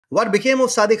What became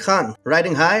of Sadiq Khan?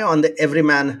 Riding high on the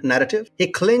everyman narrative,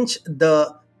 he clinched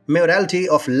the mayoralty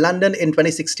of London in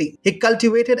 2016. He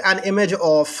cultivated an image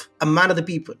of a man of the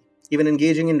people, even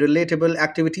engaging in relatable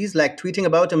activities like tweeting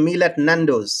about a meal at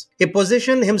Nando's. He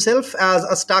positioned himself as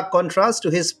a stark contrast to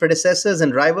his predecessors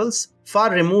and rivals, far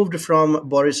removed from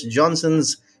Boris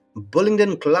Johnson's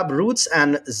Bullingdon club roots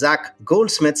and Zach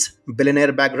Goldsmith's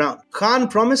billionaire background. Khan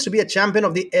promised to be a champion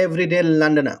of the everyday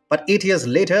Londoner, but 8 years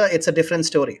later, it's a different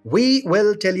story. We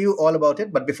will tell you all about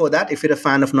it, but before that, if you're a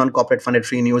fan of non-corporate funded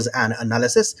free news and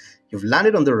analysis, you've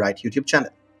landed on the right YouTube channel.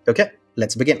 Okay?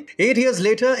 Let's begin. 8 years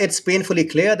later, it's painfully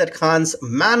clear that Khan's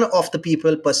man of the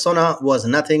people persona was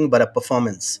nothing but a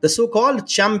performance. The so-called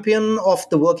champion of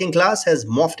the working class has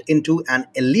morphed into an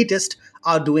elitist,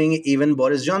 outdoing even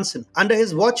Boris Johnson. Under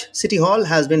his watch, City Hall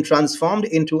has been transformed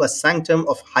into a sanctum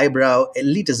of highbrow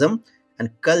elitism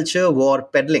and culture war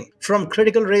peddling. From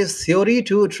critical race theory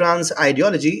to trans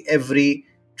ideology, every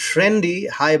trendy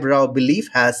highbrow belief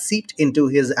has seeped into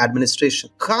his administration.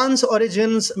 Khan's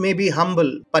origins may be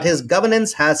humble, but his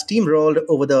governance has steamrolled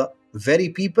over the very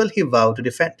people he vowed to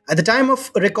defend. At the time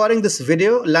of recording this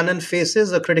video, London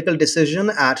faces a critical decision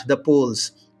at the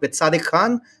polls, with Sadiq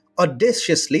Khan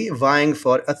audaciously vying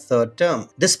for a third term.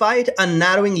 Despite a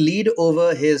narrowing lead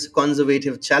over his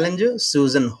conservative challenger,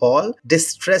 Susan Hall,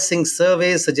 distressing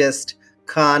surveys suggest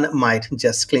Khan might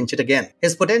just clinch it again.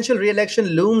 His potential re-election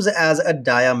looms as a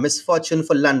dire misfortune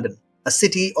for London, a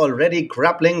city already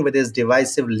grappling with his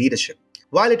divisive leadership.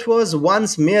 While it was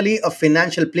once merely a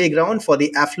financial playground for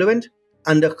the affluent,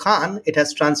 under Khan it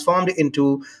has transformed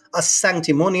into a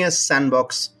sanctimonious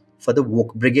sandbox for the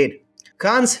woke brigade.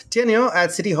 Khan's tenure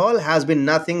at City Hall has been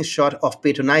nothing short of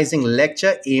patronizing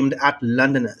lecture aimed at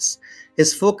Londoners.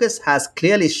 His focus has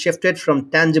clearly shifted from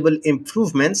tangible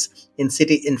improvements in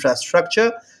city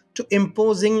infrastructure to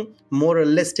imposing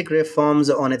moralistic reforms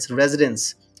on its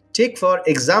residents. Take, for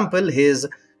example, his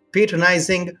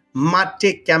patronizing Mud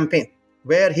Take campaign,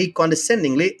 where he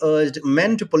condescendingly urged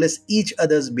men to police each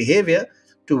other's behavior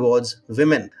towards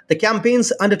women. The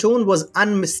campaign's undertone was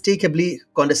unmistakably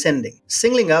condescending,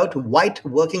 singling out white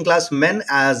working-class men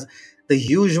as the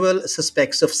usual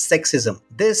suspects of sexism.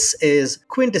 This is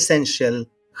quintessential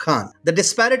Khan. The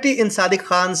disparity in Sadiq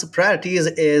Khan's priorities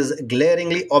is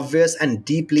glaringly obvious and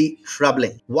deeply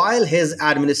troubling. While his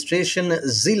administration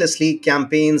zealously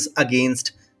campaigns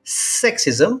against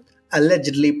sexism,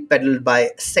 allegedly peddled by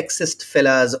sexist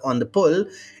fellas on the pull,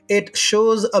 it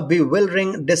shows a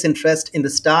bewildering disinterest in the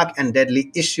stark and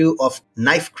deadly issue of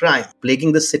knife crime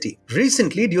plaguing the city.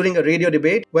 Recently, during a radio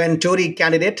debate, when Tory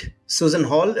candidate Susan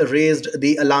Hall raised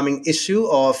the alarming issue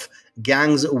of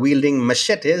gangs wielding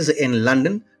machetes in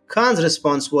London, Khan's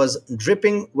response was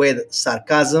dripping with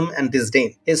sarcasm and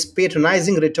disdain. His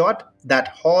patronizing retort that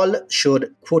Hall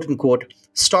should, quote-unquote,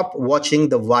 stop watching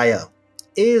The Wire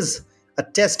is a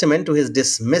testament to his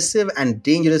dismissive and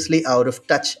dangerously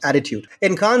out-of-touch attitude.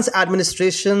 In Khan's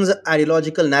administration's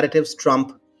ideological narratives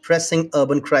trump pressing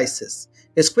urban crisis.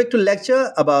 He's quick to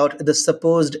lecture about the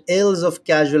supposed ills of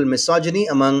casual misogyny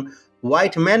among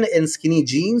white men in skinny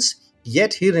jeans,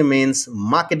 yet he remains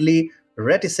markedly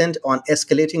reticent on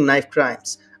escalating knife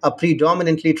crimes, a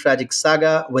predominantly tragic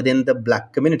saga within the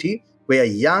black community, where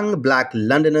young black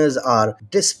Londoners are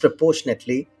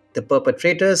disproportionately the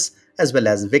perpetrators as well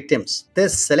as victims.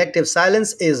 This selective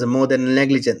silence is more than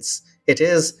negligence. It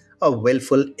is a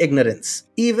willful ignorance.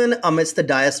 Even amidst the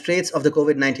dire straits of the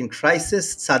COVID-19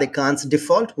 crisis, Sadiq Khan's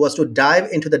default was to dive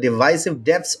into the divisive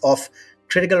depths of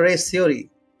critical race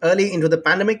theory. Early into the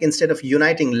pandemic, instead of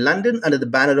uniting London under the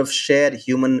banner of shared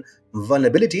human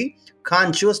vulnerability,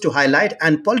 Khan chose to highlight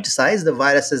and politicize the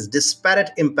virus's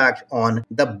disparate impact on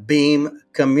the BAME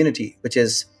community, which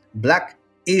is Black,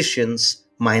 Asians,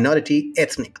 minority,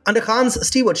 ethnic. Under Khan's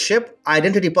stewardship,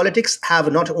 identity politics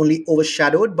have not only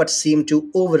overshadowed but seem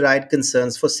to override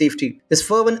concerns for safety. His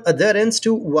fervent adherence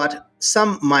to what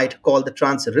some might call the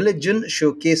trans religion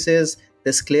showcases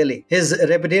this clearly. His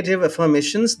repetitive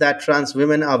affirmations that trans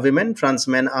women are women, trans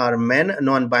men are men,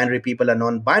 non-binary people are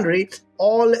non-binary,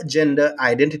 all gender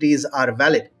identities are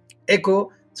valid,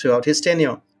 echo throughout his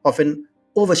tenure, often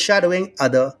overshadowing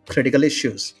other critical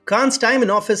issues. Khan's time in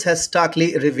office has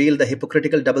starkly revealed the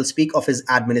hypocritical doublespeak of his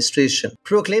administration.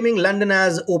 Proclaiming London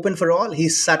as open for all, he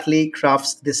subtly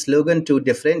crafts this slogan to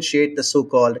differentiate the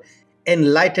so-called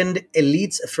enlightened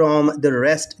elites from the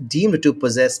rest deemed to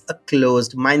possess a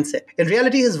closed mindset. In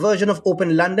reality, his version of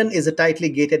Open London is a tightly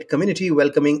gated community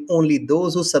welcoming only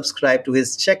those who subscribe to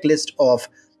his checklist of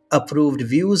approved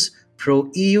views,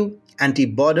 pro-EU,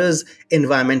 anti-borders,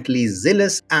 environmentally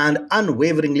zealous, and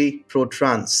unwaveringly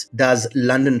pro-trans. Does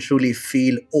London truly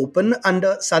feel open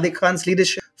under Sadiq Khan's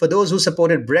leadership? For those who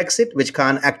supported Brexit, which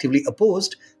Khan actively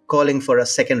opposed, calling for a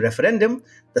second referendum,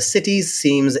 the city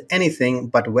seems anything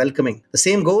but welcoming. The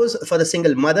same goes for the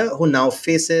single mother who now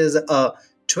faces a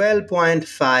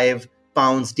 12.5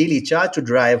 pounds daily charge to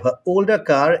drive her older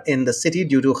car in the city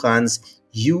due to Khan's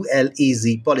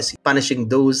ULEZ policy, punishing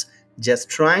those just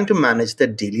trying to manage their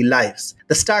daily lives.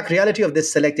 The stark reality of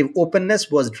this selective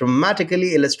openness was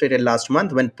dramatically illustrated last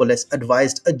month when police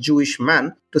advised a Jewish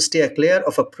man to steer clear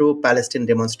of a pro-Palestine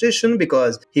demonstration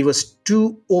because he was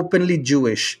too openly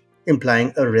Jewish,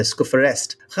 implying a risk of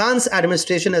arrest. Khan's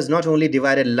administration has not only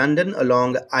divided London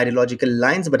along ideological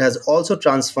lines but has also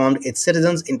transformed its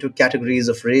citizens into categories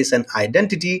of race and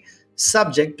identity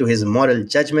subject to his moral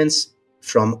judgments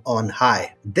from on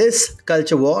high. This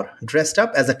culture war, dressed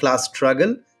up as a class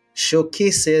struggle,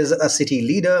 showcases a city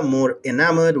leader more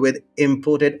enamored with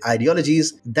imported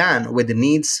ideologies than with the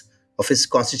needs of his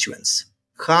constituents.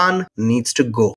 Khan needs to go.